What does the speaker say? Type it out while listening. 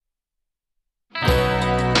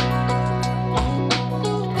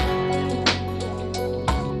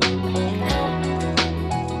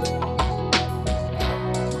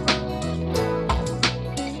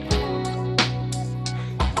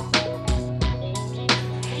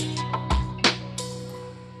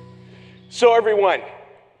So everyone,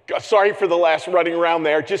 sorry for the last running around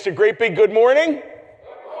there. Just a great big good morning. Good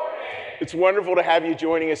morning. It's wonderful to have you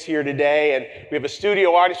joining us here today. And we have a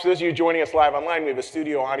studio audience. For those of you joining us live online, we have a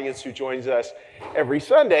studio audience who joins us every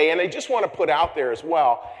Sunday. And I just want to put out there as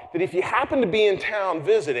well that if you happen to be in town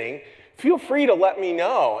visiting, feel free to let me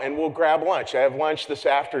know and we'll grab lunch. I have lunch this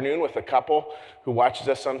afternoon with a couple who watches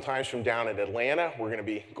us sometimes from down in Atlanta. We're going to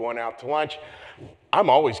be going out to lunch. I'm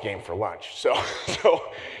always game for lunch. So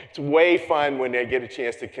it's way fun when I get a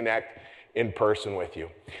chance to connect in person with you.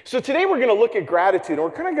 So today we're going to look at gratitude, and we're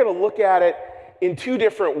kind of going to look at it in two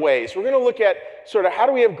different ways. We're going to look at sort of how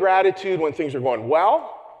do we have gratitude when things are going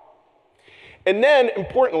well, and then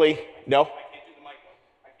importantly, no? I can't do the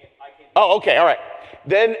mic one. Oh, okay, all right.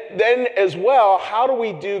 Then as well, how do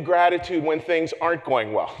we do gratitude when things aren't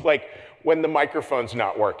going well? Like when the microphone's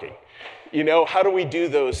not working. You know, how do we do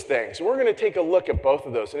those things? We're going to take a look at both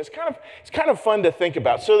of those, and it's kind of fun to think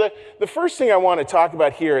about. So the first thing I want to talk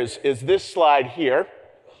about here is this slide here,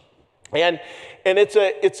 and it's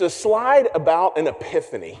a slide about an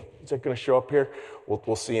epiphany. Is that going to show up here?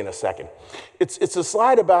 We'll see in a second. It's a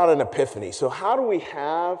slide about an epiphany. So how do we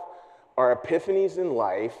have our epiphanies in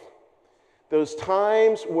life? Those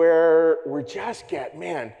times where we just get,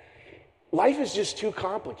 man, life is just too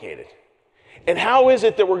complicated. And how is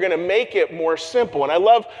it that we're going to make it more simple? And I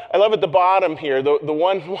love at the bottom here, the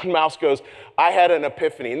one mouse goes, I had an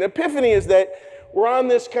epiphany. And the epiphany is that we're on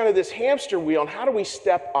this hamster wheel, and how do we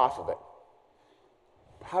step off of it?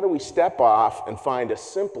 How do we step off and find a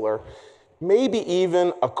simpler, maybe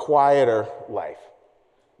even a quieter life?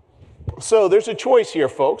 So there's a choice here,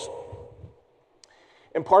 folks.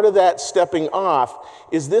 And part of that stepping off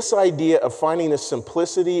is this idea of finding the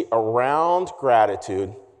simplicity around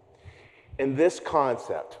gratitude. And this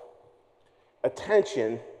concept,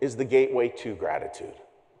 attention is the gateway to gratitude.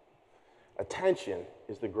 Attention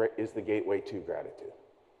is the gateway to gratitude.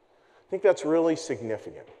 I think that's really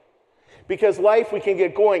significant. Because life, we can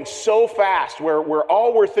get going so fast where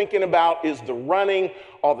all we're thinking about is the running,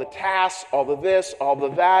 all the tasks, all the this, all the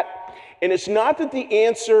that. And it's not that the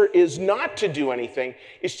answer is not to do anything.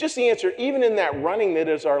 It's just the answer, even in that running that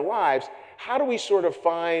is our lives, how do we sort of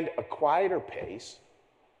find a quieter pace?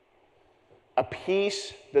 A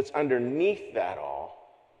peace that's underneath that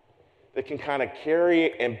all that can kind of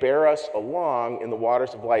carry and bear us along in the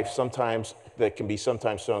waters of life sometimes that can be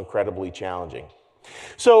sometimes so incredibly challenging.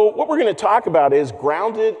 So what we're going to talk about is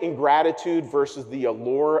grounded in gratitude versus the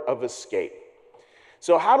allure of escape.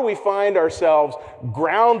 So how do we find ourselves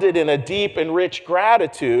grounded in a deep and rich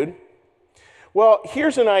gratitude? Well,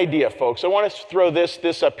 here's an idea, folks. I want to throw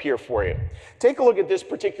this up here for you. Take a look at this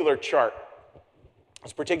particular chart.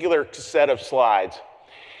 This particular set of slides.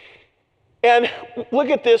 And look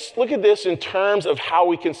at this in terms of how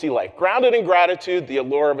we can see life. Grounded in gratitude, the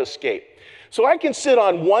allure of escape. So I can sit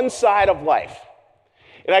on one side of life,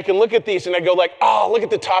 and I can look at these and I go like, oh, look at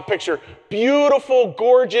the top picture. Beautiful,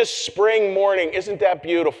 gorgeous spring morning. Isn't that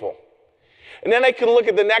beautiful? And then I can look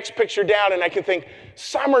at the next picture down and I can think,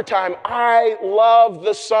 summertime. I love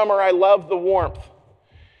the summer. I love the warmth.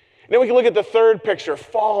 Then we can look at the third picture,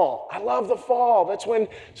 fall. I love the fall. That's when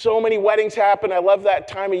so many weddings happen. I love that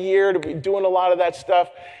time of year to be doing a lot of that stuff.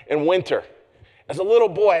 And winter. As a little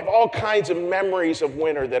boy, I have all kinds of memories of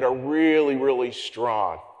winter that are really, really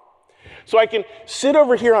strong. So I can sit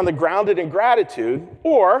over here on the grounded in gratitude,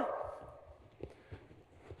 or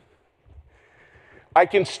I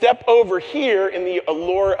can step over here in the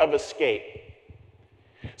allure of escape.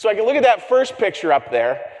 So I can look at that first picture up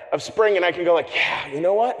there of spring and I can go like, yeah, you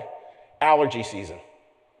know what? Allergy season.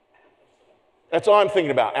 That's all I'm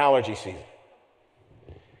thinking about, allergy season.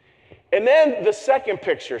 And then the second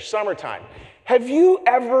picture, summertime. Have you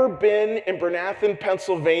ever been in Bernathen,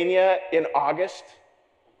 Pennsylvania in August?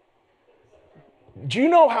 Do you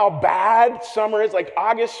know how bad summer is? Like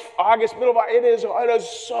August, middle of August, it is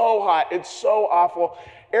so hot. It's so awful.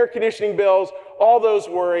 Air conditioning bills, all those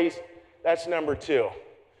worries. That's number two.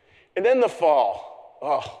 And then the fall.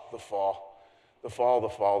 Oh, the fall. The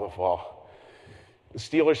fall. The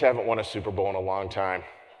Steelers haven't won a Super Bowl in a long time.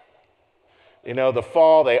 You know, the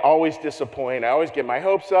fall, they always disappoint. I always get my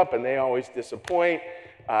hopes up, and they always disappoint.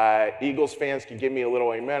 Eagles fans can give me a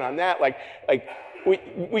little amen on that. Like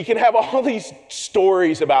we can have all these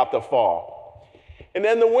stories about the fall. And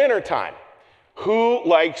then the winter time. Who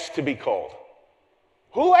likes to be cold?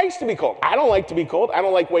 Who likes to be cold? I don't like to be cold. I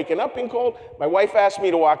don't like waking up being cold. My wife asked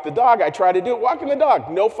me to walk the dog. I try to do it. Walking the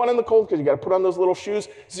dog. No fun in the cold because you got to put on those little shoes.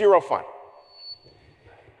 Zero fun.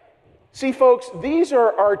 See, folks, these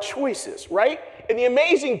are our choices, right? And the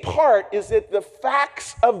amazing part is that the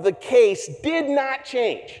facts of the case did not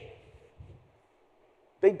change.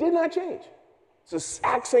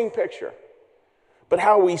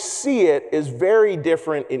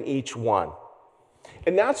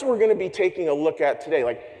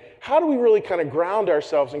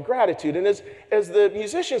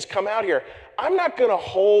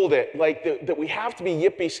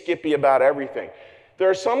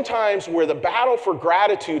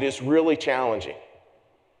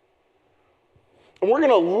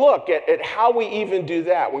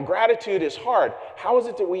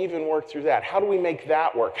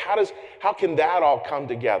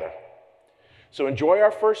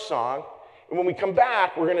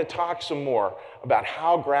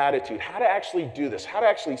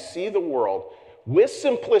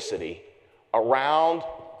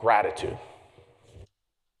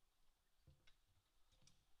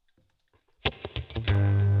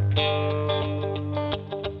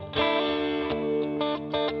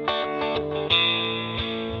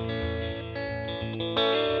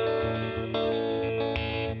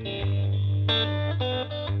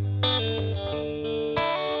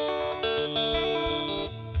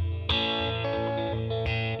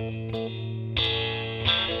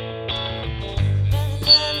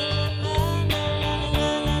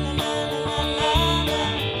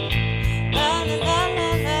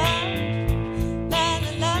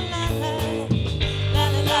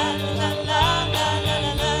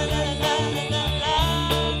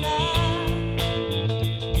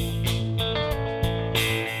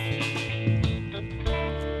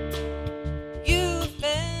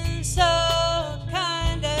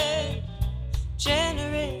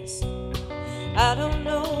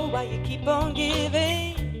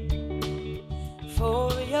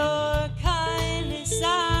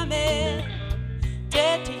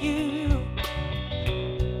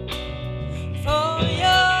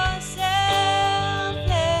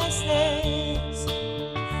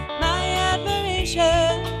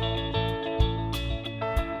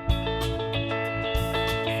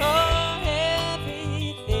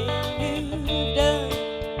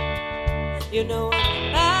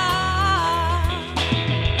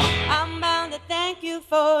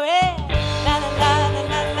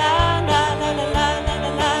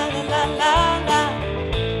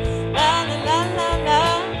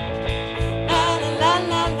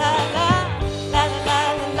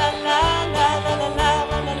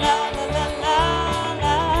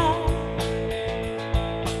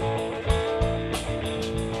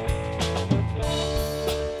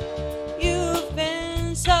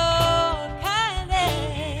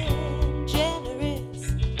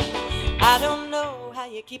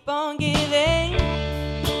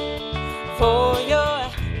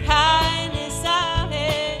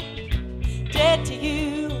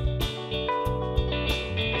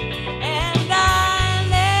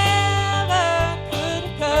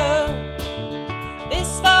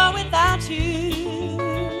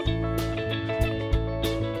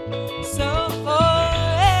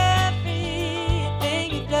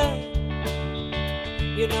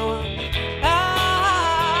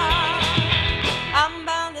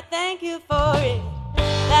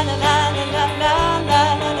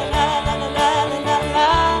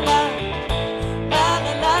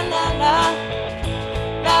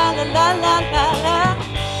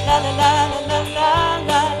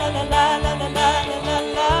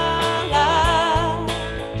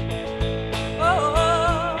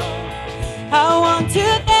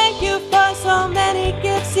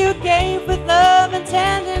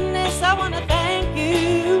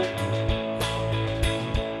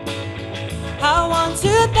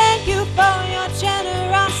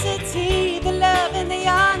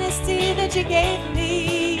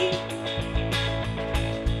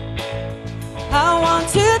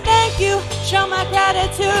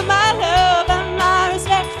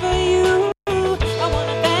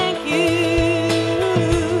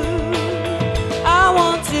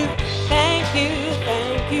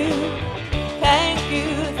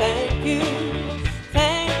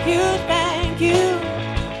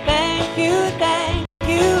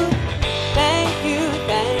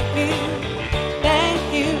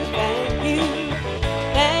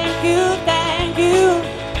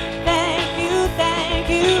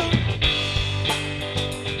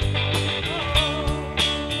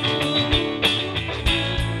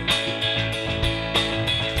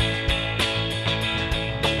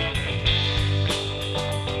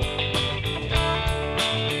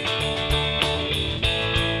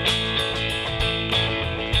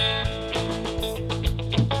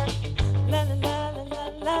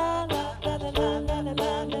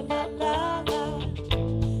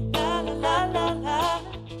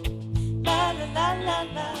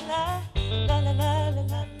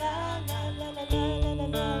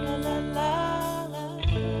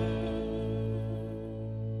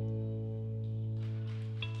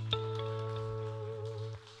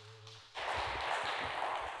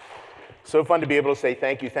 So fun to be able to say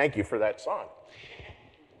thank you for that song.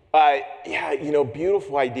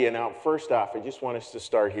 Beautiful idea. Now, first off, I just want us to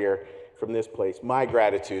start here from this place. My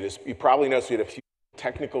gratitude is, you probably noticed we had a few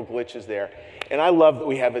technical glitches there. And I love that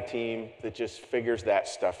we have a team that just figures that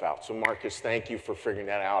stuff out. So Marcus, thank you for figuring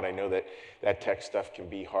that out. I know that tech stuff can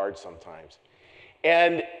be hard sometimes.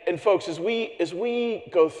 And folks, as we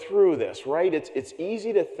go through this, right, it's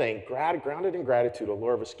easy to think, grounded in gratitude, a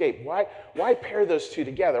lure of escape. Why pair those two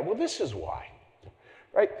together? Well, this is why.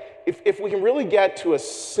 Right? If we can really get to a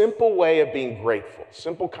simple way of being grateful,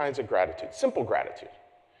 simple kinds of gratitude, simple gratitude,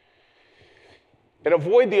 and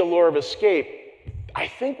avoid the allure of escape, I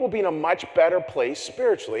think we'll be in a much better place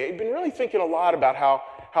spiritually. I've been really thinking a lot about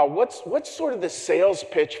what's sort of the sales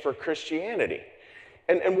pitch for Christianity.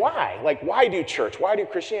 And why? Like, why do church? Why do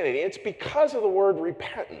Christianity? It's because of the word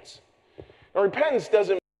repentance. Now, repentance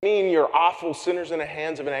doesn't mean you're awful sinners in the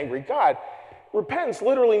hands of an angry God. Repentance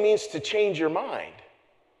literally means to change your mind.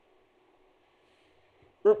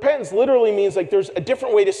 Repentance literally means like there's a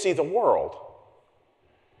different way to see the world.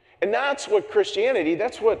 And that's what Christianity,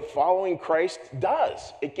 that's what following Christ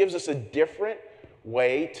does. It gives us a different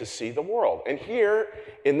way to see the world. And here,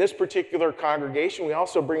 in this particular congregation, we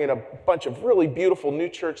also bring in a bunch of really beautiful new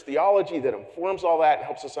church theology that informs all that and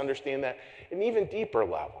helps us understand that at an even deeper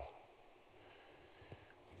level.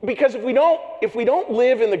 Because if we don't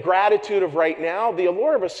live in the gratitude of right now, the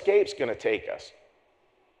allure of escape's going to take us.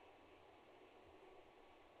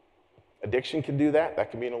 Addiction can do that.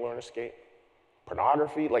 That can be an allure of escape.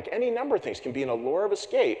 Pornography, like any number of things, can be an allure of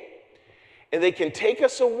escape. And they can take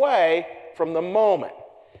us away from the moment.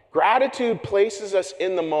 Gratitude places us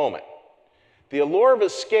in the moment. The allure of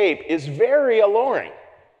escape is very alluring.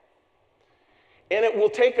 And it will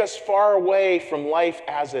take us far away from life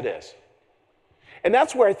as it is. And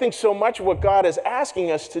that's where I think so much of what God is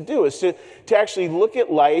asking us to do is to actually look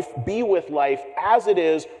at life, be with life as it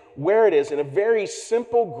is, where it is, in a very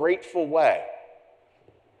simple, grateful way.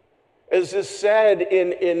 As is said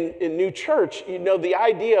in New Church, the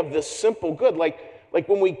idea of this simple good, like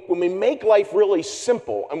when we make life really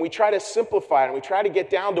simple and we try to simplify it and we try to get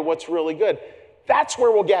down to what's really good, that's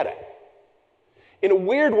where we'll get it. In a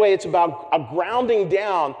weird way, it's about a grounding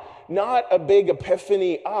down, not a big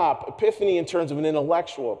epiphany up, epiphany in terms of an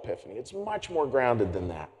intellectual epiphany. It's much more grounded than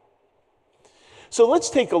that. So let's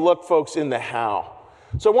take a look, folks, in the how.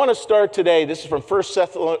 So I want to start today, this is from 1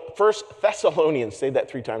 Thessalonians, say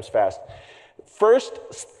that 3 times fast. 1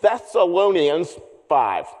 Thessalonians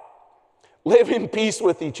 5. Live in peace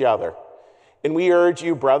with each other. And we urge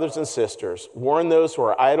you, brothers and sisters, warn those who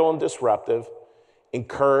are idle and disruptive,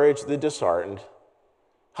 encourage the disheartened,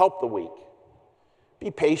 help the weak.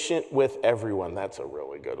 Be patient with everyone. That's a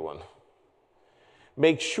really good one.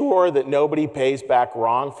 Make sure that nobody pays back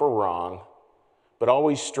wrong for wrong, but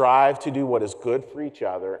always strive to do what is good for each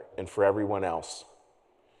other and for everyone else.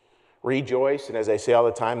 Rejoice, and as I say all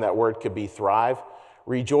the time, that word could be thrive.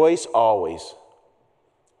 Rejoice always.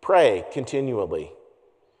 Pray continually.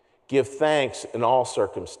 Give thanks in all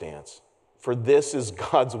circumstance, for this is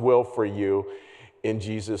God's will for you in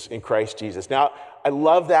Christ Jesus. Now, I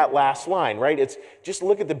love that last line, right? It's just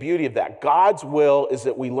look at the beauty of that. God's will is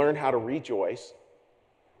that we learn how to rejoice,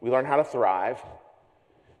 we learn how to thrive,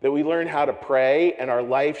 that we learn how to pray, and our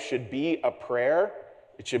life should be a prayer.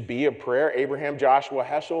 It should be a prayer. Abraham Joshua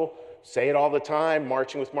Heschel say it all the time,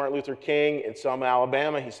 marching with Martin Luther King in Selma,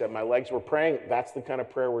 Alabama. He said, my legs were praying. That's the kind of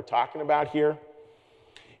prayer we're talking about here.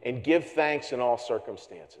 And give thanks in all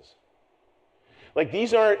circumstances. Like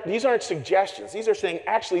these aren't suggestions. These are saying,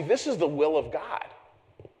 actually, this is the will of God,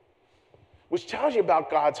 which tells you about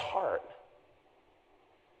God's heart.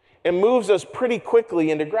 And moves us pretty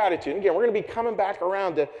quickly into gratitude. And again, we're going to be coming back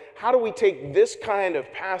around to how do we take this kind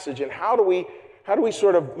of passage and how do we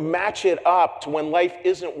sort of match it up to when life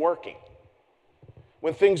isn't working,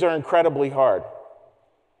 when things are incredibly hard.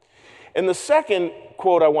 And the second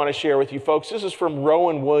quote I want to share with you folks, this is from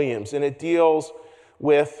Rowan Williams, and it deals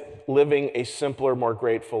with living a simpler, more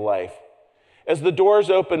grateful life. As the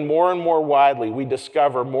doors open more and more widely, we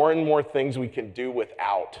discover more and more things we can do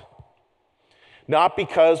without. Not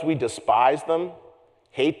because we despise them,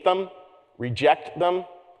 hate them, reject them,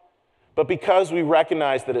 but because we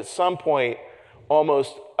recognize that at some point,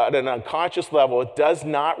 almost at an unconscious level, it does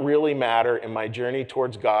not really matter in my journey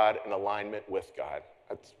towards God and alignment with God.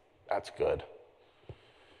 That's good.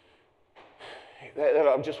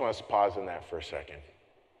 I just want to pause on that for a second.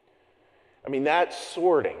 I mean, that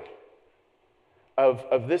sorting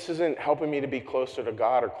of this isn't helping me to be closer to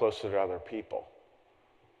God or closer to other people.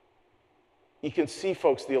 You can see,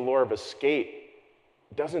 folks, the allure of escape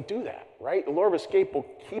It doesn't do that, right? The lure of escape will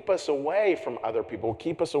keep us away from other people, will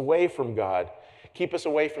keep us away from God, keep us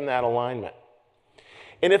away from that alignment.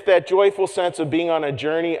 And if that joyful sense of being on a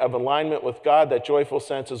journey of alignment with God, that joyful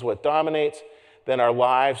sense is what dominates, then our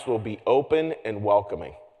lives will be open and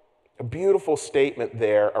welcoming. A beautiful statement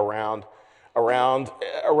there around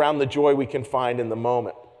the joy we can find in the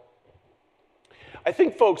moment. I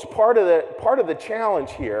think, folks, part of the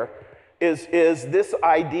challenge here is this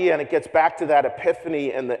idea, and it gets back to that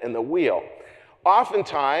epiphany and the wheel.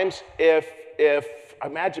 Oftentimes, if I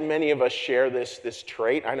imagine many of us share this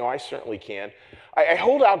trait, I know I certainly can, I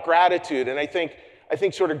hold out gratitude, and I think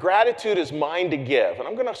sort of gratitude is mine to give, and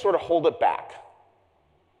I'm going to sort of hold it back,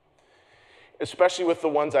 especially with the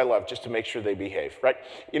ones I love, just to make sure they behave, right?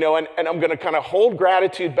 And I'm going to kind of hold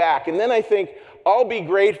gratitude back, and then I think I'll be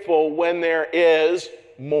grateful when there is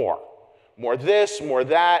more this, more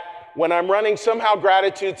that. When I'm running somehow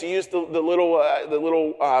gratitude, to use the little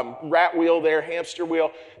rat wheel there, hamster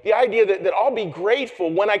wheel, the idea that I'll be grateful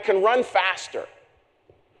when I can run faster,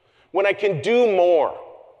 when I can do more,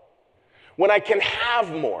 when I can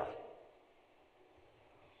have more.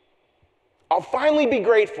 I'll finally be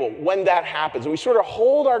grateful when that happens. And we sort of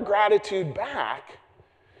hold our gratitude back,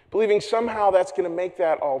 believing somehow that's going to make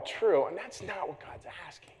that all true. And that's not what God's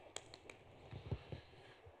asking.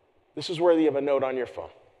 This is worthy of a note on your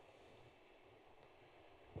phone.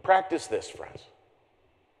 Practice this, friends.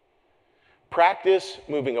 Practice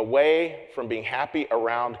moving away from being happy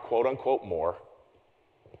around quote unquote more,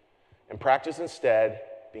 and practice instead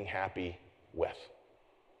being happy with.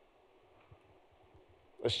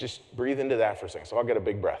 Let's just breathe into that for a second. So I'll get a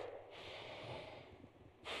big breath.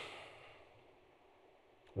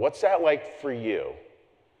 What's that like for you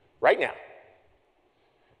right now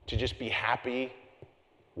to just be happy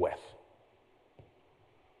with?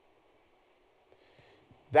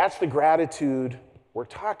 That's the gratitude we're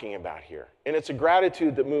talking about here. And it's a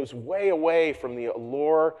gratitude that moves way away from the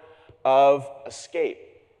allure of escape.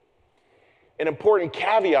 An important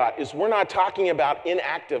caveat is we're not talking about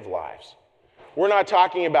inactive lives. We're not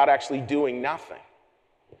talking about actually doing nothing.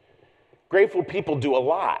 Grateful people do a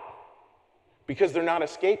lot because they're not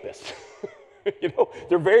escapists.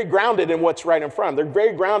 They're very grounded in what's right in front of them. They're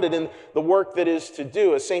very grounded in the work that is to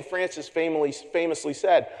do. As St. Francis famously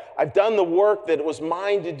said, I've done the work that was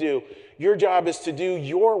mine to do. Your job is to do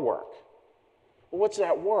your work. Well, what's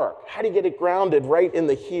that work? How do you get it grounded right in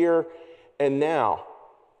the here and now?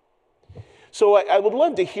 So I would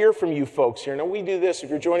love to hear from you folks here. Now, we do this,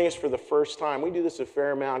 if you're joining us for the first time, we do this a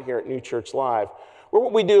fair amount here at New Church Live, where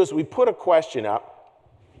what we do is we put a question up,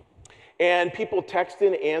 and people text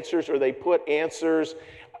in answers, or they put answers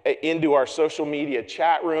into our social media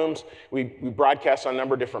chat rooms. We broadcast on a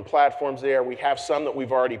number of different platforms there. We have some that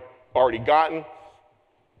we've already gotten.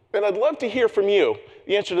 And I'd love to hear from you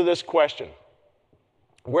the answer to this question.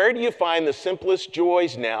 Where do you find the simplest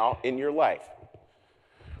joys now in your life?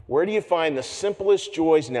 Where do you find the simplest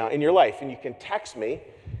joys now in your life? And you can text me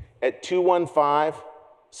at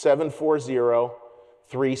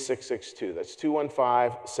 215-740-3662. That's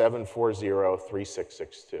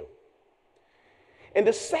 215-740-3662. And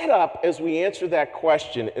to set up as we answer that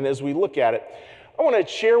question and as we look at it, I want to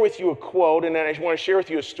share with you a quote, and then I want to share with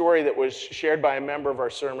you a story that was shared by a member of our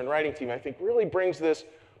sermon writing team. I think really brings this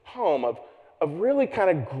home of really kind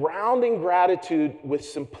of grounding gratitude with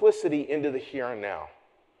simplicity into the here and now.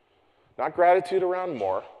 Not gratitude around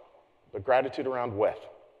more, but gratitude around with.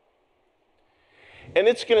 And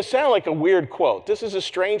it's going to sound like a weird quote. This is a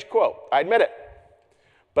strange quote, I admit it.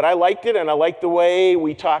 But I liked it, and I liked the way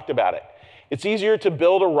we talked about it. It's easier to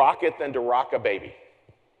build a rocket than to rock a baby.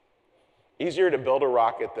 Easier to build a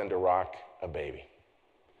rocket than to rock a baby.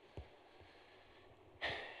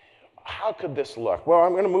 How could this look? Well,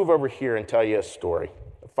 I'm going to move over here and tell you a story,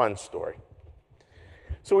 a fun story.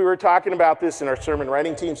 So we were talking about this in our sermon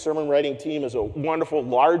writing team. Sermon writing team is a wonderful,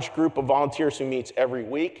 large group of volunteers who meets every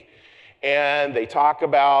week. And we talk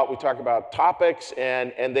about topics,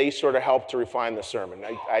 and they sort of help to refine the sermon.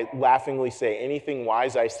 I laughingly say anything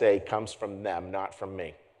wise I say comes from them, not from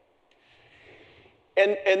me.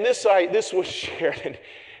 And this was shared.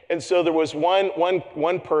 And so there was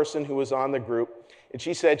one person who was on the group, and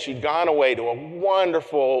she said she'd gone away to a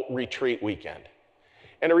wonderful retreat weekend.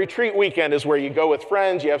 And a retreat weekend is where you go with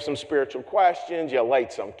friends, you have some spiritual questions, you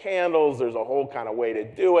light some candles, there's a whole kind of way to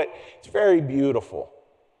do it. It's very beautiful.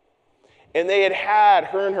 And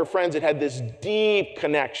her and her friends had this deep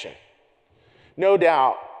connection. No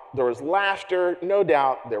doubt there was laughter, no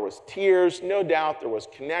doubt there was tears, no doubt there was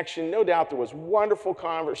connection, no doubt there was wonderful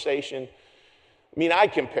conversation. I mean, I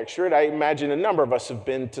can picture it. I imagine a number of us have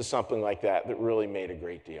been to something like that really made a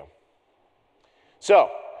great deal. So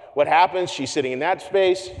what happens? She's sitting in that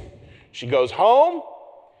space. She goes home.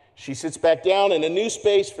 She sits back down in a new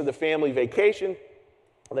space for the family vacation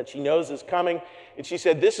that she knows is coming. And she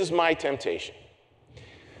said, this is my temptation.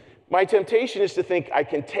 My temptation is to think I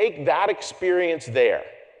can take that experience there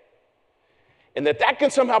and that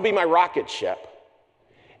can somehow be my rocket ship.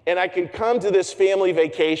 And I can come to this family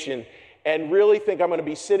vacation and really think I'm going to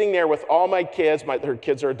be sitting there with all my kids, her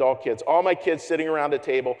kids are adult kids, all my kids sitting around a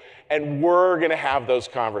table, and we're going to have those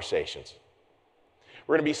conversations.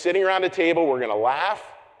 We're going to be sitting around a table, we're going to laugh,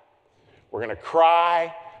 we're going to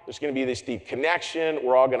cry, there's going to be this deep connection,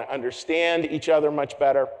 we're all going to understand each other much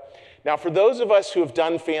better. Now, for those of us who have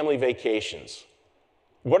done family vacations,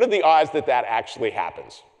 what are the odds that actually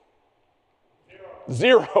happens?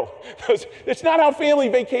 Zero. It's not how family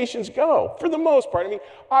vacations go, for the most part. I mean,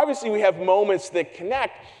 obviously we have moments that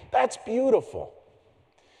connect. That's beautiful.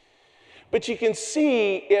 But you can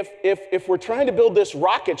see if we're trying to build this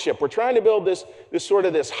rocket ship, we're trying to build this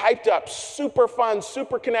hyped up, super fun,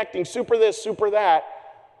 super connecting, super this, super that,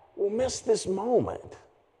 we'll miss this moment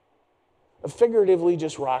of figuratively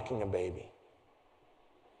just rocking a baby.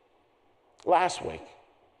 Last week,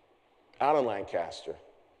 out in Lancaster,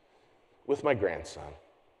 with my grandson,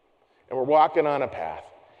 and we're walking on a path.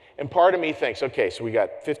 And part of me thinks, okay, so we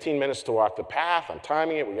got 15 minutes to walk the path, I'm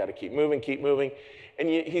timing it, we got to keep moving. And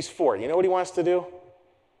he's 4. You know what he wants to do?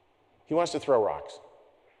 He wants to throw rocks.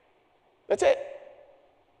 That's it.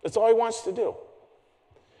 That's all he wants to do.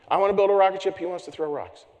 I want to build a rocket ship, he wants to throw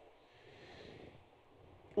rocks.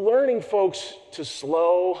 Learning, folks, to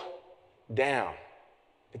slow down.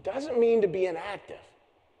 It doesn't mean to be inactive.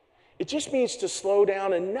 It just means to slow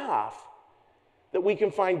down enough that we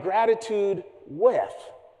can find gratitude with,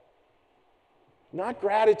 not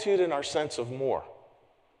gratitude in our sense of more.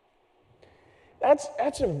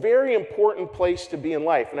 That's a very important place to be in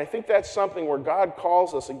life, and I think that's something where God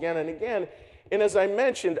calls us again and again. And as I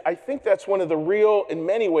mentioned, I think that's in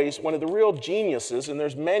many ways, one of the real geniuses, and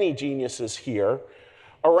there's many geniuses here,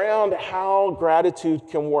 around how gratitude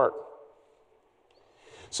can work.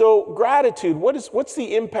 So gratitude, what's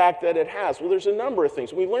the impact that it has? Well, there's a number of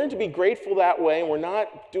things. We learn to be grateful that way, and we're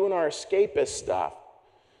not doing our escapist stuff.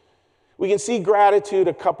 We can see gratitude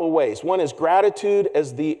a couple ways. One is gratitude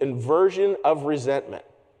as the inversion of resentment.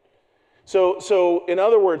 So in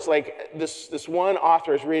other words, like this one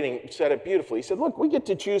author I was reading said it beautifully. He said, look, we get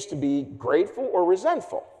to choose to be grateful or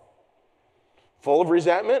resentful, full of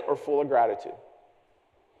resentment or full of gratitude.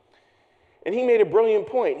 And he made a brilliant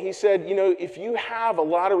point. He said, if you have a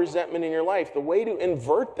lot of resentment in your life, the way to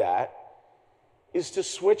invert that is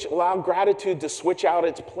to allow gratitude to switch out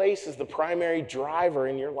its place as the primary driver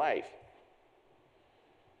in your life.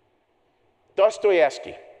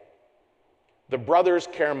 Dostoevsky, the brothers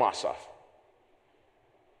Karamazov.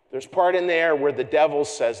 There's part in there where the devil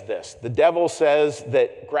says this. The devil says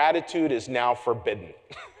that gratitude is now forbidden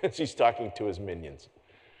as he's talking to his minions.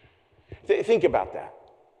 Think about that.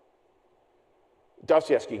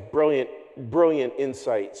 Dostoevsky, brilliant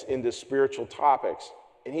insights into spiritual topics.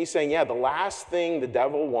 And he's saying, the last thing the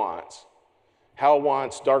devil wants, hell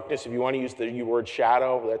wants, darkness, if you want to use the word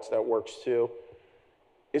shadow, that works too,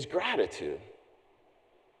 is gratitude.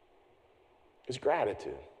 Is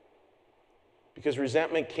gratitude. Because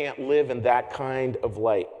resentment can't live in that kind of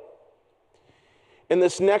light. And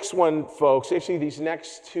this next one, folks, actually these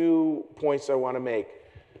next 2 points I want to make,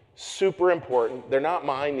 super important. They're not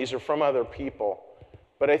mine, these are from other people.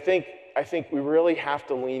 But I think we really have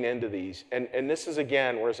to lean into these. And this is,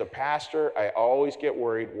 again, where as a pastor, I always get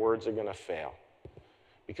worried words are going to fail.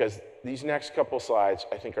 Because these next couple slides,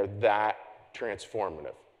 I think, are that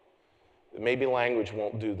transformative. Maybe language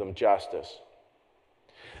won't do them justice.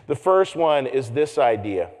 The first one is this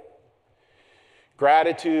idea.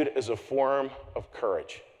 Gratitude is a form of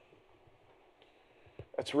courage.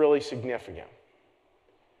 That's really significant.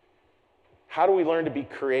 How do we learn to be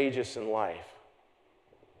courageous in life?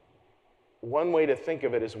 One way to think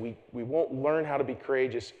of it is we won't learn how to be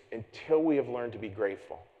courageous until we have learned to be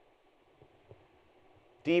grateful.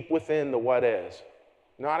 Deep within the what is,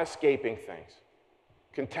 not escaping things,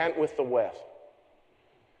 content with the with.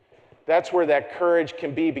 That's where that courage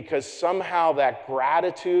can be, because somehow that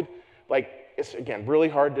gratitude, it's again really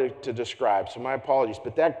hard to describe, so my apologies,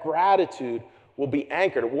 but that gratitude will be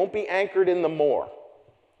anchored. It won't be anchored in the more,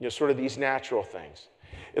 sort of these natural things.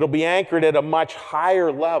 It'll be anchored at a much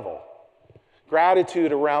higher level.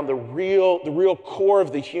 Gratitude around the real core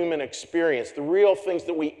of the human experience, the real things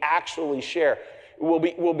that we actually share. Will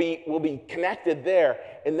be connected there,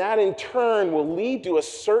 and that in turn will lead to a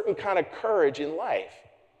certain kind of courage in life.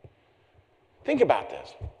 Think about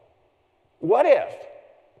this. What if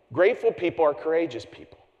Grateful people are courageous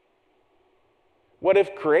people. What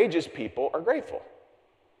if courageous people are grateful?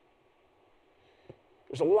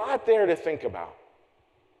 There's a lot there to think about.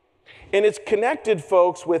 And it's connected,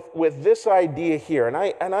 folks, with this idea here. And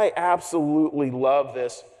I absolutely love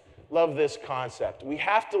this concept. We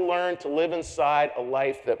have to learn to live inside a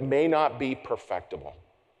life that may not be perfectible.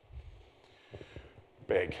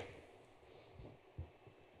 Big.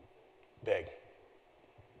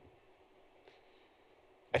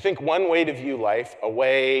 I think one way to view life, a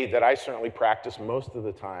way that I certainly practice most of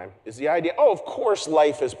the time, is the idea, of course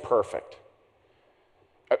life is perfect.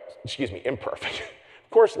 Imperfect. Of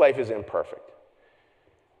course life is imperfect.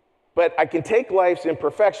 But I can take life's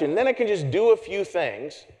imperfection, then I can just do a few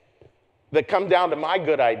things that come down to my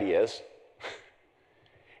good ideas,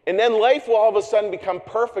 and then life will all of a sudden become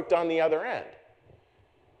perfect on the other end.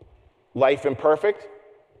 Life imperfect,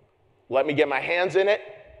 let me get my hands in it,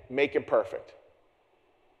 make it perfect.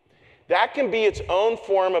 That can be its own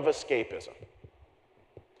form of escapism.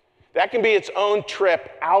 That can be its own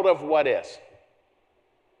trip out of what is.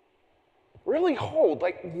 Really hold,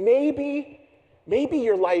 maybe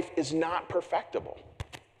your life is not perfectible.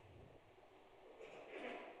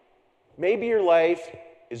 Maybe your life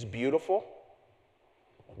is beautiful,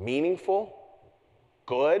 meaningful,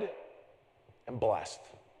 good, and blessed.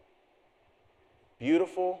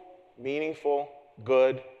 Beautiful, meaningful,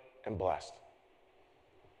 good, and blessed.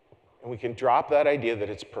 And we can drop that idea that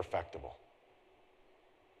it's perfectible.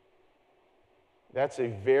 That's a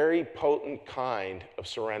very potent kind of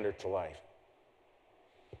surrender to life.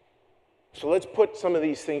 So let's put some of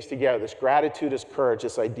these things together. This gratitude is courage,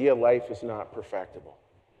 this idea life is not perfectible.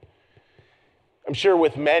 I'm sure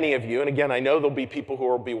with many of you, and again, I know there'll be people who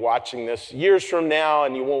will be watching this years from now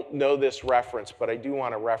and you won't know this reference, but I do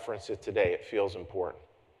want to reference it today. It feels important.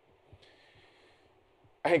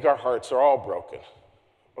 I think our hearts are all broken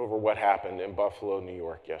over what happened in Buffalo, New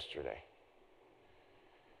York yesterday.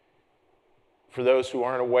 For those who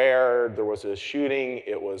aren't aware, there was a shooting.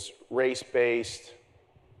 It was race-based.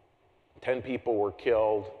 10 people were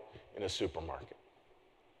killed in a supermarket.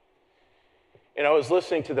 And I was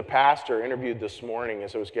listening to the pastor interviewed this morning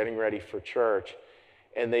as I was getting ready for church,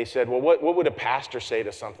 and they said, well, what would a pastor say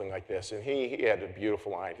to something like this? And he had a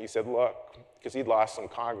beautiful line. He said, look, because he'd lost some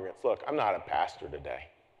congregants, look, I'm not a pastor today.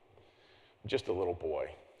 I'm just a little boy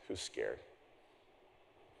who's scared.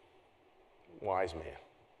 Wise man.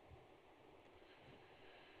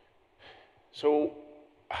 So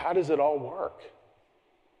how does it all work,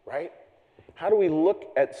 right? How do we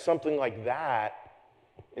look at something like that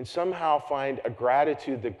and somehow find a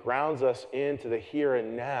gratitude that grounds us into the here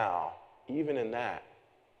and now, even in that?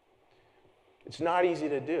 It's not easy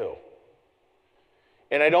to do.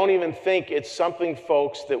 And I don't even think it's something,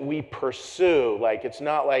 folks, that we pursue. It's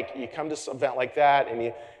not like you come to some event like that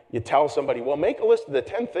and you tell somebody, well, make a list of the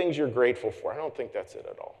 10 things you're grateful for. I don't think that's it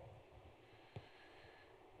at all.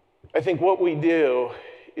 I think what we do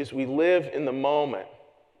is we live in the moment,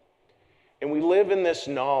 and we live in this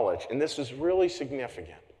knowledge, and this is really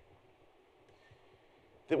significant,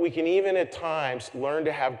 that we can even at times learn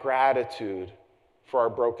to have gratitude for our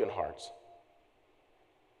broken hearts.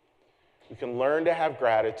 We can learn to have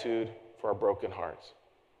gratitude for our broken hearts.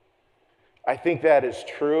 I think that is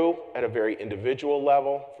true at a very individual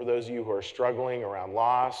level for those of you who are struggling around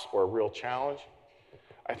loss or a real challenge.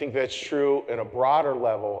 I think that's true at a broader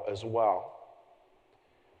level as well.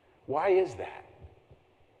 Why is that?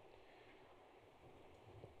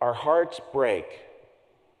 Our hearts break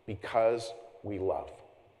because we love.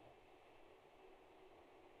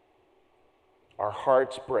 Our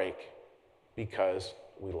hearts break because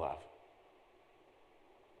we love.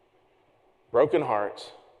 Broken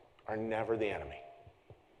hearts are never the enemy.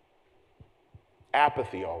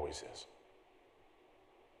 Apathy always is.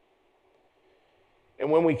 And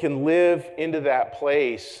when we can live into that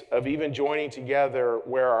place of even joining together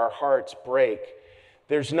where our hearts break,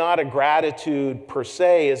 there's not a gratitude per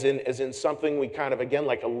se as in something we kind of, again,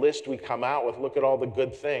 like a list we come out with, look at all the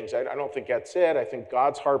good things. I don't think that's it. I think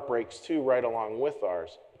God's heart breaks too right along with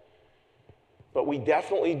ours. But we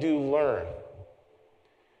definitely do learn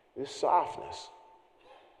this softness.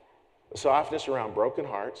 A softness around broken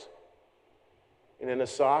hearts, and in a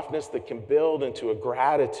softness that can build into a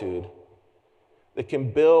gratitude, that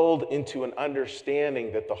can build into an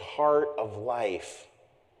understanding that the heart of life,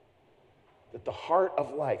 the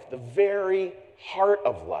very heart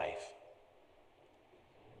of life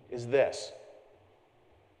is this.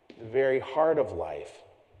 The very heart of life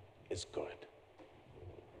is good.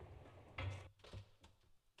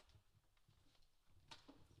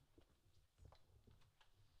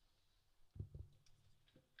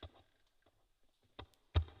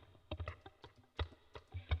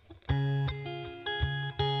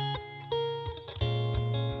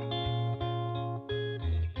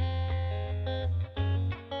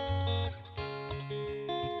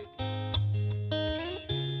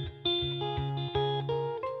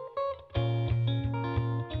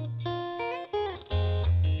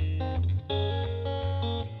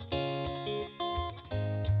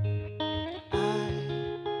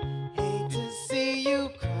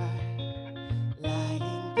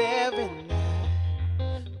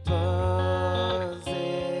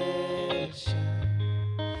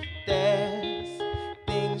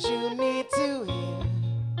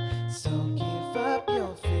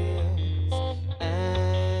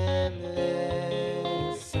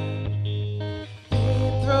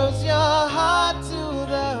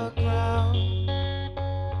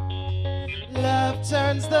 Love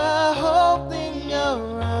turns the whole thing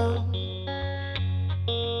around.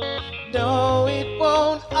 No, it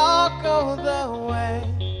won't all go the way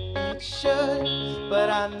it should,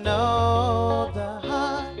 but I know the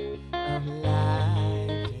heart of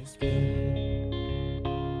life is good.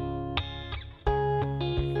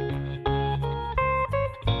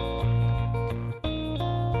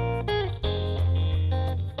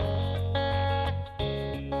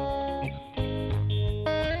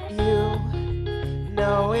 You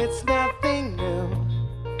know it's nothing new.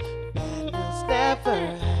 Madness never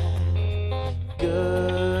had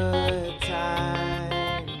good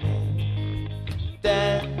timing.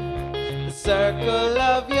 Then the circle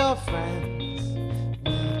of your friends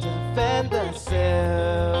will defend the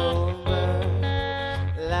silver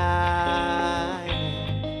lining.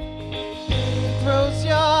 It throws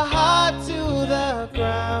your heart to the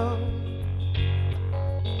ground.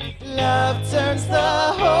 Love turns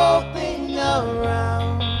the whole thing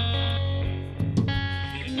around.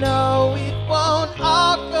 No, it won't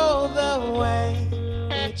all go the way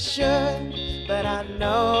it should, but I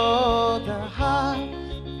know the heart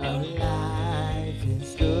of life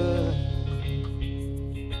is good.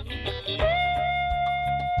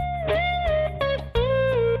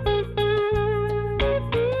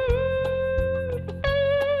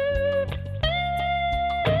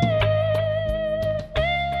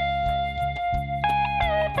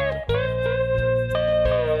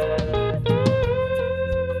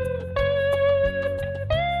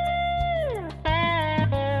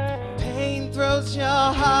 Pain throws your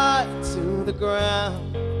heart to the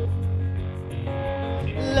ground.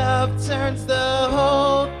 Love turns the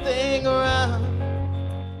whole thing around.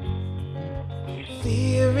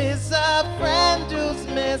 Fear is a friend who's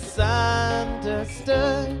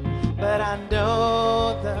misunderstood, but I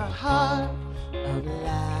know the heart of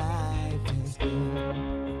life is good.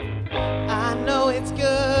 I know it's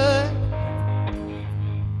good.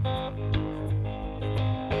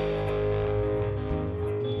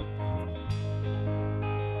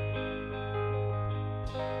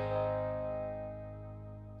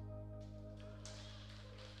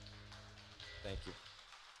 Thank you.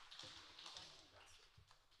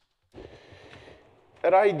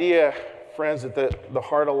 That idea, friends, that the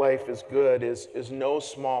heart of life is good is no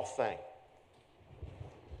small thing.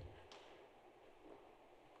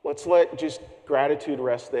 Let's let just gratitude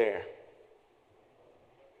rest there.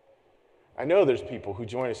 I know there's people who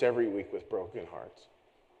join us every week with broken hearts.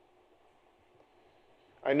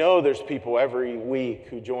 I know there's people every week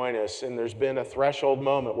who join us, and there's been a threshold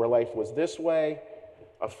moment where life was this way,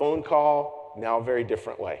 a phone call, now a very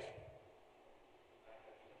different life.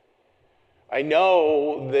 I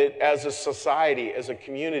know that as a society, as a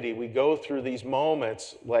community, we go through these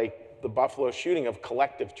moments like the Buffalo shooting of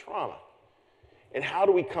collective trauma. And how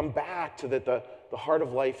do we come back to that the heart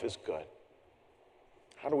of life is good?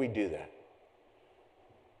 How do we do that?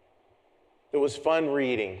 It was fun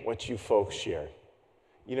reading what you folks shared.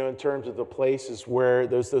 You know, in terms of the places where,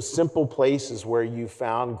 there's those simple places where you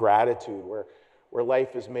found gratitude, where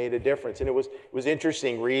life has made a difference. And it was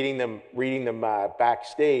interesting reading them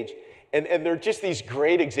backstage. And they're just these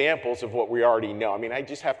great examples of what we already know. I mean, I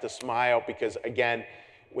just have to smile because, again,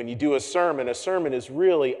 when you do a sermon is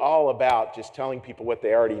really all about just telling people what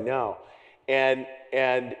they already know. And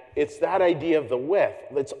it's that idea of the width.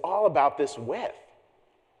 It's all about this width.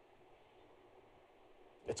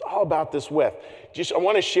 It's all about this width. I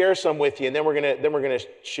want to share some with you, and then we're gonna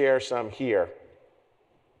share some here.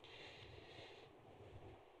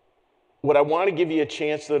 What I want to give you a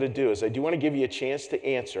chance, though, to do is I do want to give you a chance to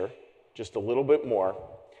answer just a little bit more.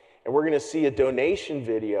 And we're going to see a donation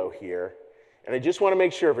video here. And I just want to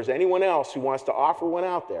make sure if there's anyone else who wants to offer one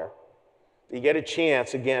out there, that you get a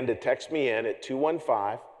chance, again, to text me in at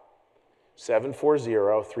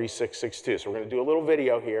 215-740-3662. So we're going to do a little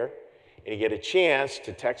video here, and you get a chance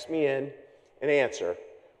to text me in and answer,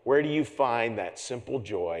 where do you find that simple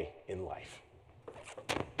joy in life?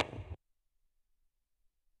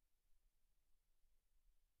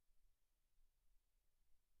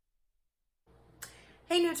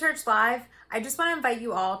 Hey New Church Live, I just want to invite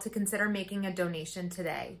you all to consider making a donation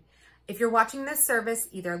today. If you're watching this service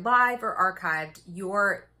either live or archived,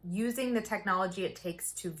 you're using the technology it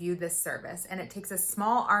takes to view this service, and it takes a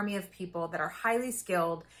small army of people that are highly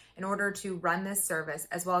skilled in order to run this service,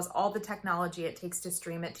 as well as all the technology it takes to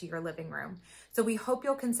stream it to your living room. So we hope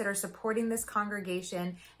you'll consider supporting this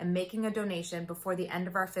congregation and making a donation before the end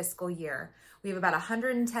of our fiscal year. We have about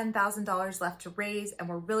 $110,000 left to raise, and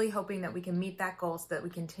we're really hoping that we can meet that goal so that we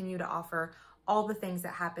continue to offer all the things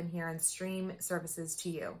that happen here and stream services to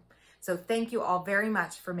you. So thank you all very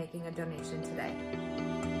much for making a donation today.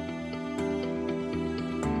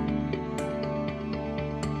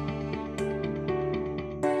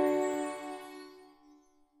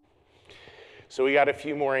 So we got a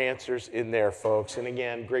few more answers in there, folks. And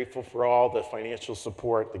again, grateful for all the financial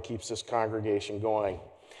support that keeps this congregation going.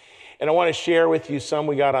 And I want to share with you some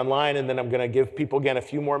we got online, and then I'm going to give people, again, a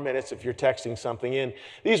few more minutes if you're texting something in.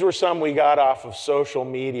 These were some we got off of social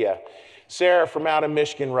media. Sarah from out of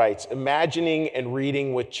Michigan writes, imagining and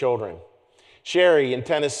reading with children. Sherry in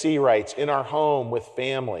Tennessee writes, in our home with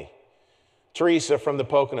family. Teresa from the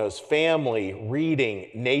Poconos, family, reading,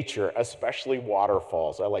 nature, especially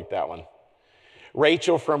waterfalls. I like that one.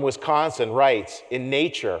 Rachel from Wisconsin writes, in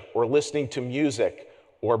nature or listening to music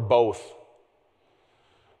or both.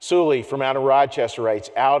 Suli from out of Rochester writes,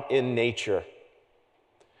 out in nature.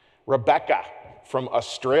 Rebecca from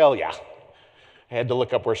Australia. I had to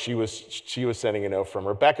look up where she was sending a note from.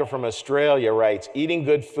 Rebecca from Australia writes, eating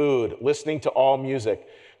good food, listening to all music,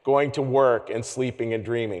 going to work and sleeping and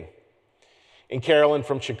dreaming. And Carolyn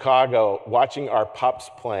from Chicago, watching our pups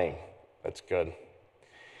playing. That's good.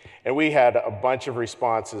 And we had a bunch of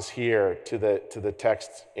responses here to the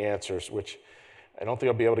text answers, which I don't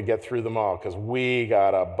think I'll be able to get through them all because we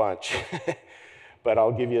got a bunch. But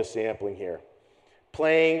I'll give you a sampling here.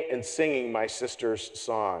 Playing and singing my sister's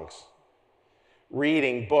songs.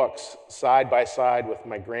 Reading books side by side with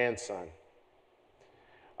my grandson.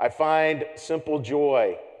 I find simple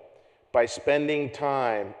joy by spending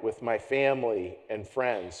time with my family and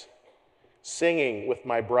friends. Singing with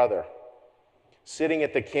my brother. Sitting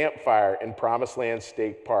at the campfire in Promised Land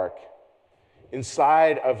State Park,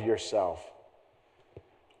 inside of yourself,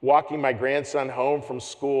 walking my grandson home from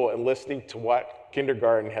school and listening to what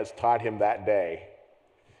kindergarten has taught him that day,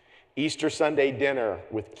 Easter Sunday dinner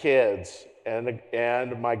with kids and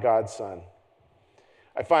my godson.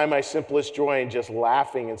 I find my simplest joy in just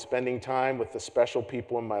laughing and spending time with the special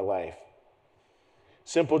people in my life.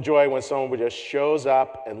 Simple joy when someone just shows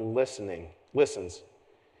up and listens.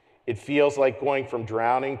 It feels like going from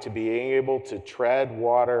drowning to being able to tread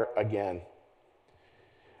water again.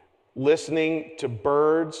 Listening to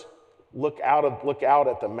birds, look out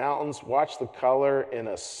at the mountains, watch the color in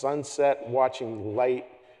a sunset, watching light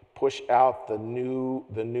push out the new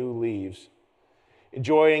leaves.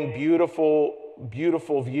 Enjoying beautiful,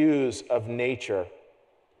 beautiful views of nature,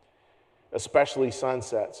 especially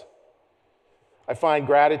sunsets. I find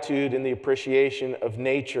gratitude in the appreciation of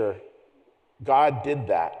nature. God did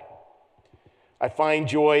that. I find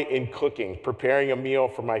joy in cooking, preparing a meal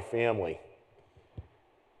for my family.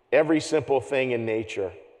 Every simple thing in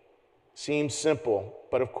nature seems simple,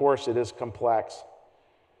 but of course it is complex.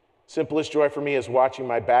 Simplest joy for me is watching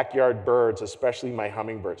my backyard birds, especially my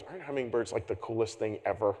hummingbirds. Aren't hummingbirds like the coolest thing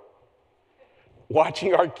ever?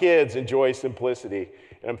 Watching our kids enjoy simplicity.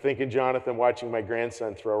 And I'm thinking, Jonathan, watching my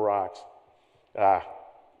grandson throw rocks. The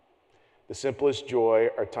simplest joy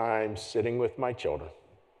are times sitting with my children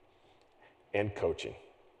and coaching.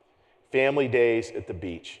 Family days at the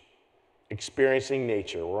beach, experiencing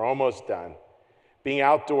nature. We're almost done. Being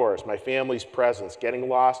outdoors, my family's presence, getting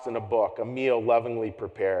lost in a book, a meal lovingly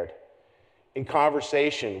prepared. In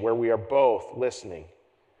conversation where we are both listening.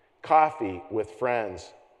 Coffee with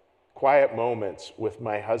friends. Quiet moments with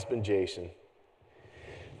my husband, Jason.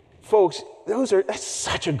 Folks, that's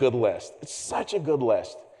such a good list. It's such a good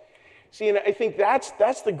list. See, and I think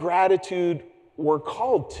that's the gratitude we're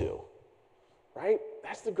called to. Right?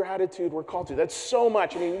 That's the gratitude we're called to. That's so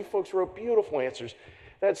much. I mean, you folks wrote beautiful answers.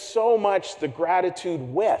 That's so much the gratitude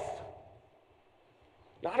with.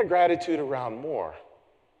 Not a gratitude around more.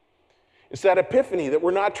 It's that epiphany that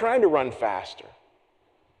we're not trying to run faster.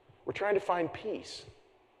 We're trying to find peace.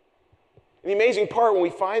 And the amazing part, when we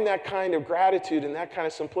find that kind of gratitude and that kind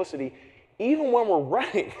of simplicity, even when we're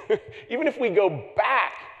running, even if we go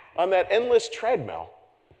back on that endless treadmill,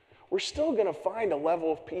 we're still going to find a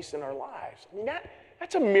level of peace in our lives. I mean,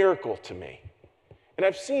 that's a miracle to me. And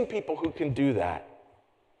I've seen people who can do that.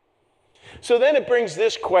 So then it brings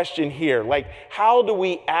this question here, like, how do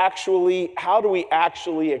we actually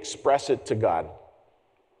express it to God?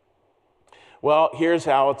 Well, here's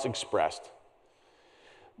how it's expressed.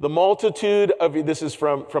 The multitude of, this is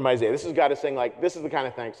from Isaiah. This is God is saying, like, this is the kind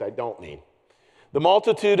of thanks I don't need. The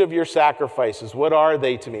multitude of your sacrifices, what are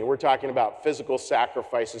they to me? We're talking about physical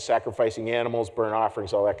sacrifices, sacrificing animals, burnt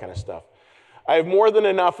offerings, all that kind of stuff. I have more than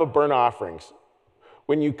enough of burnt offerings.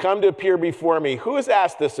 When you come to appear before me, who has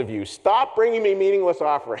asked this of you? Stop bringing me meaningless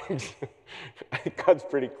offerings. I think God's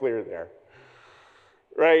pretty clear there.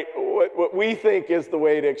 Right? What we think is the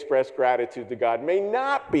way to express gratitude to God may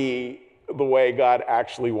not be the way God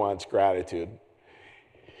actually wants gratitude.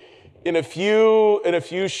 In a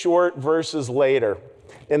few short verses later,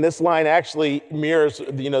 and this line actually mirrors,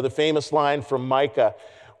 the famous line from Micah,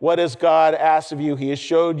 What has God asked of you? He has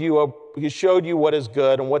showed you what is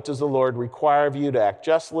good, and what does the Lord require of you? To act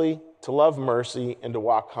justly, to love mercy, and to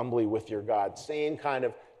walk humbly with your God. Same kind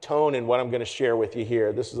of tone in what I'm going to share with you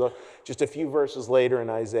here. This is just a few verses later in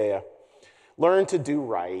Isaiah. Learn to do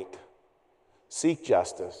right, seek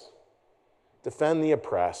justice, defend the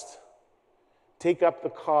oppressed, take up the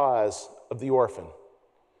cause of the orphan,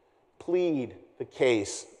 plead the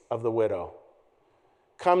case of the widow.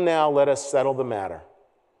 Come now, let us settle the matter.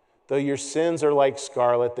 Though your sins are like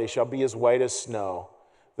scarlet, they shall be as white as snow.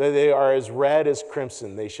 Though they are as red as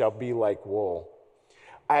crimson, they shall be like wool.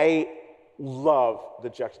 I love the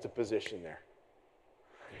juxtaposition there.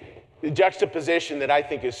 The juxtaposition that I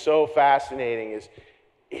think is so fascinating is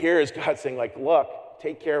here is God saying, like, look,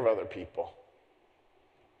 take care of other people.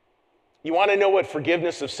 You want to know what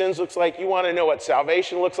forgiveness of sins looks like? You want to know what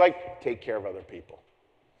salvation looks like? Take care of other people.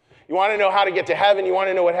 You want to know how to get to heaven? You want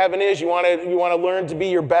to know what heaven is? You want to learn to be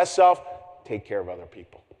your best self? Take care of other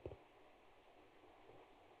people.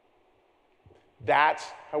 That's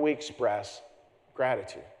how we express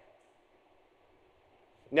gratitude.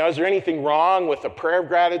 Now, is there anything wrong with a prayer of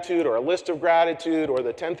gratitude or a list of gratitude or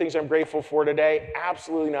the 10 things I'm grateful for today?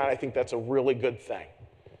 Absolutely not. I think that's a really good thing.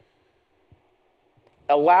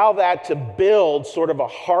 Allow that to build sort of a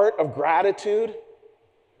heart of gratitude,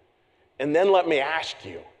 and then let me ask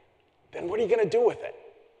you, then what are you going to do with it?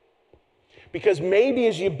 Because maybe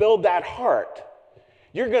as you build that heart,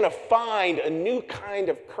 you're going to find a new kind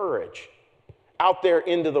of courage out there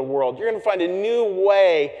into the world. You're going to find a new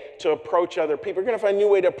way to approach other people. You're going to find a new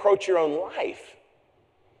way to approach your own life.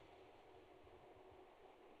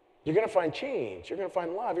 You're going to find change. You're going to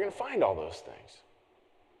find love. You're going to find all those things.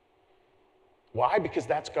 Why? Because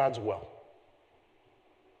that's God's will.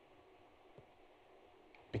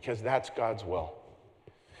 Because that's God's will.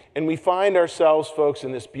 And we find ourselves, folks,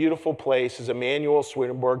 in this beautiful place, as Emanuel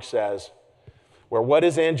Swedenborg says, where what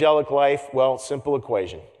is angelic life? Well, simple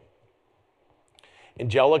equation.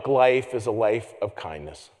 Angelic life is a life of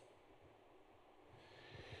kindness.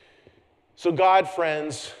 So God,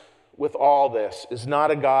 friends, with all this, is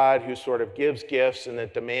not a God who sort of gives gifts and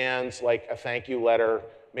that demands like a thank you letter,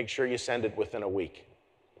 make sure you send it within a week.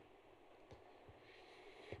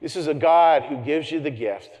 This is a God who gives you the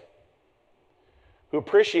gift, who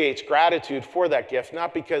appreciates gratitude for that gift,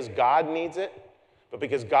 not because God needs it, but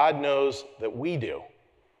because God knows that we do.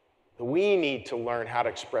 That we need to learn how to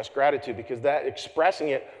express gratitude, because that expressing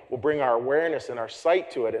it will bring our awareness and our sight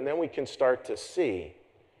to it, and then we can start to see.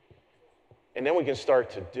 And then we can start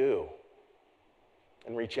to do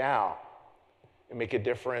and reach out and make a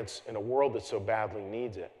difference in a world that so badly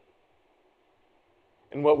needs it.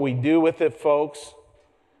 And what we do with it, folks,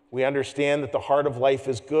 we understand that the heart of life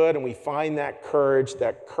is good, and we find that courage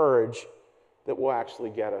that will actually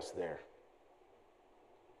get us there.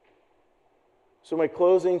 So my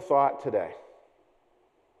closing thought today,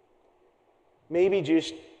 maybe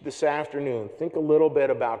just this afternoon, think a little bit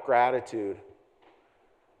about gratitude.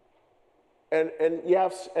 And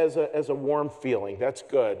yes, as a warm feeling, that's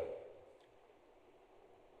good.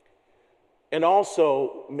 And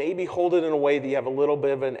also, maybe hold it in a way that you have a little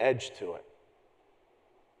bit of an edge to it.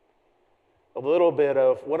 A little bit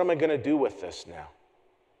of, what am I going to do with this now?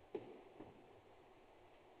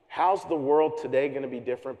 How's the world today going to be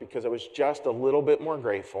different because I was just a little bit more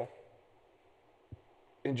grateful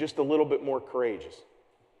and just a little bit more courageous?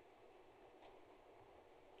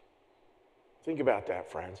 Think about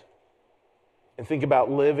that, friends. And think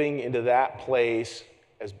about living into that place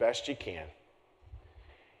as best you can.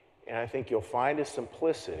 And I think you'll find a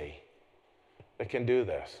simplicity that can do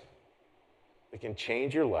this, that can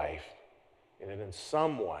change your life, and it in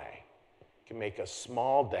some way can make a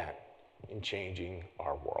small dent in changing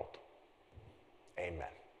our world. Amen.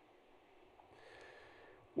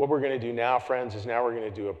 What we're going to do now, friends, is now we're going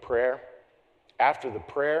to do a prayer. After the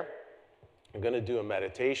prayer, I'm going to do a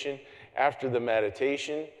meditation. After the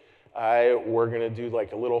meditation, we're going to do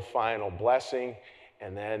like a little final blessing,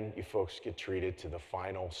 and then you folks get treated to the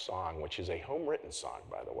final song, which is a home-written song,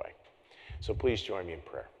 by the way. So please join me in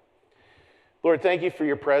prayer. Lord, thank you for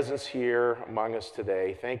your presence here among us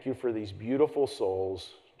today. Thank you for these beautiful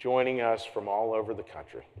souls joining us from all over the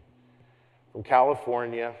country, from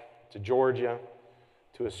California to Georgia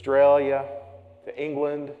to Australia to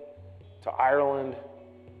England to Ireland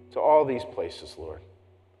to all these places, Lord,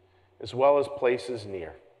 as well as places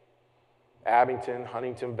near. Abington,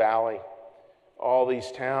 Huntington Valley, all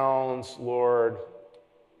these towns, Lord.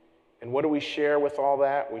 And what do we share with all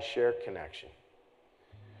that? We share connection.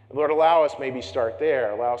 And Lord, allow us maybe start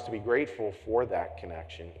there. Allow us to be grateful for that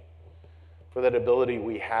connection. for that ability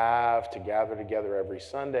we have to gather together every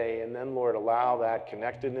Sunday. And then, Lord, allow that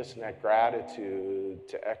connectedness and that gratitude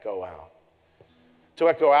to echo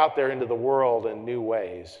out there into the world in new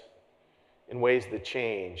ways, in ways that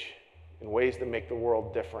change, in ways that make the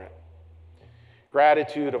world different.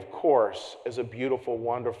 Gratitude, of course, is a beautiful,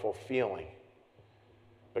 wonderful feeling.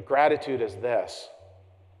 But gratitude is this.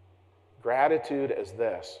 Gratitude is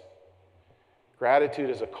this. Gratitude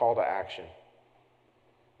is a call to action,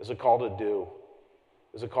 is a call to do,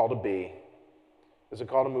 is a call to be, is a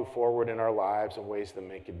call to move forward in our lives in ways that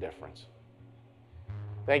make a difference.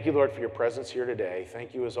 Thank you, Lord, for your presence here today.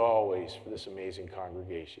 Thank you, as always, for this amazing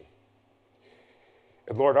congregation.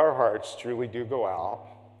 And Lord, our hearts truly do go out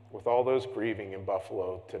with all those grieving in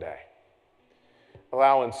Buffalo today.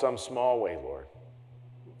 Allow in some small way, Lord,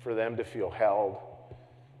 for them to feel held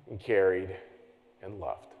and carried and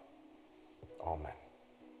loved. Amen.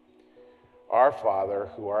 Our Father,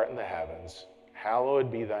 who art in the heavens,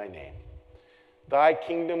 hallowed be thy name. Thy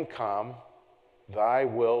kingdom come, thy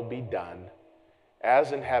will be done,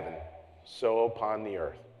 as in heaven, so upon the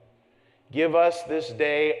earth. Give us this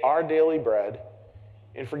day our daily bread,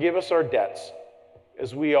 and forgive us our debts,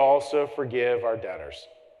 as we also forgive our debtors.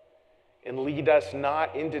 And lead us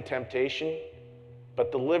not into temptation,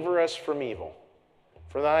 but deliver us from evil.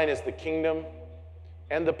 For thine is the kingdom,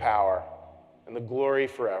 and the power, and the glory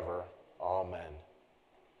forever. Amen.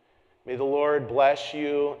 May the Lord bless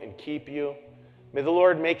you and keep you. May the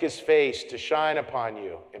Lord make his face to shine upon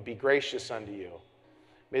you and be gracious unto you.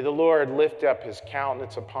 May the Lord lift up his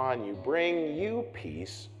countenance upon you, bring you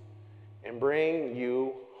peace, and bring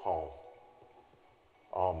you home.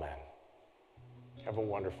 Amen. Have a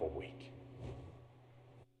wonderful week.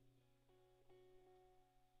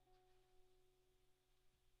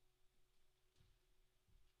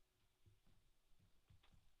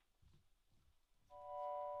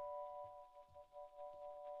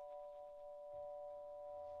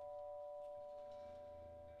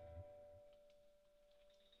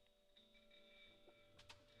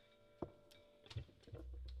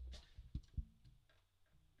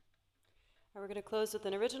 We're going to close with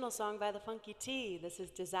an original song by the Funky T. This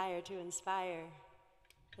is Desire to Inspire.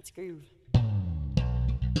 Let's groove.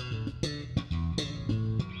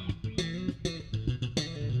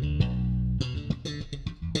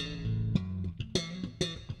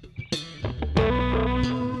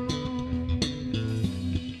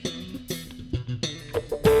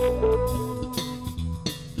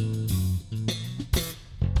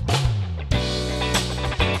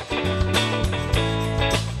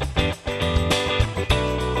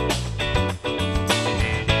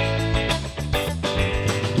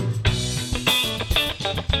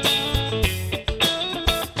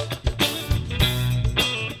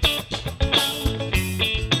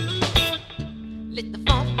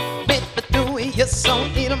 Your song,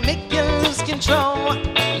 it'll make you lose control.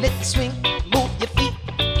 Let the swing move your feet.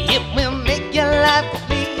 It will make your life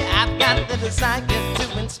complete. I've got the desire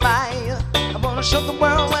to inspire. I wanna show the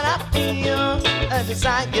world what I feel. A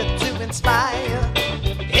desire to inspire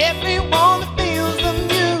everyone that feels the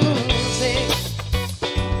music.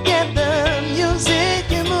 Get the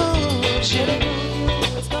music and moves you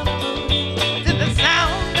to the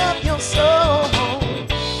sound of your soul.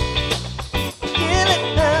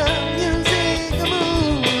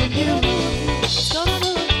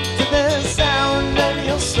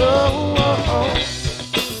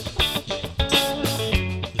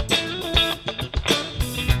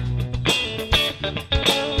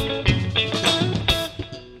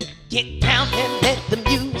 Get down and let the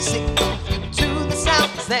music move you to the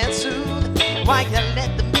sounds that soothe. While you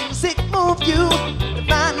let the music move you to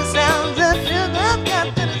find the sounds of truth. I've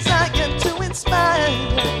got the desire to inspire.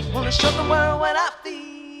 Wanna show the world what I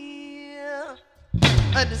feel.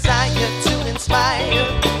 A desire to inspire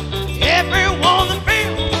everyone that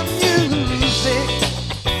feels the music.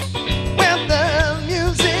 When the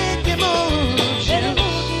music moves you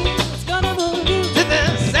to the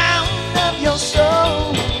sound of your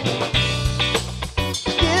soul.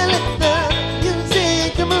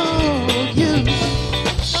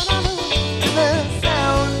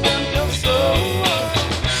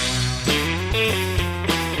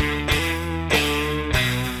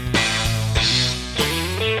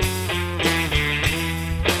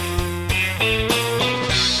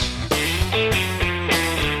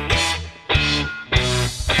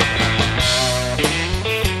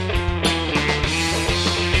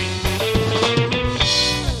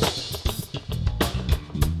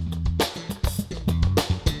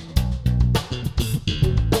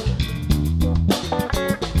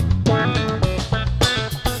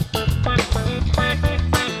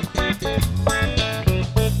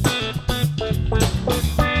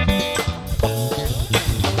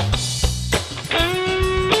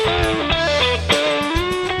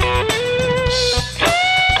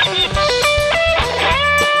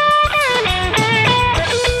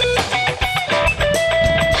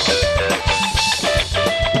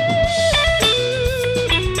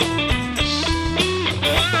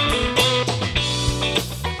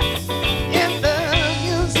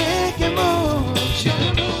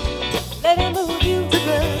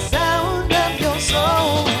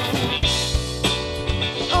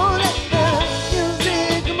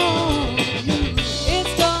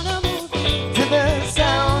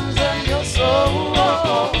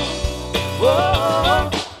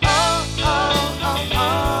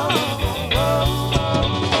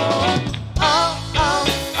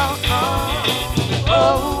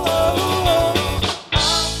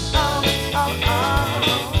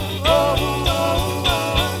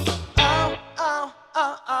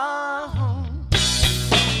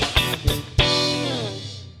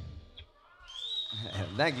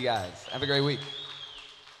 Thank you guys. Have a great week.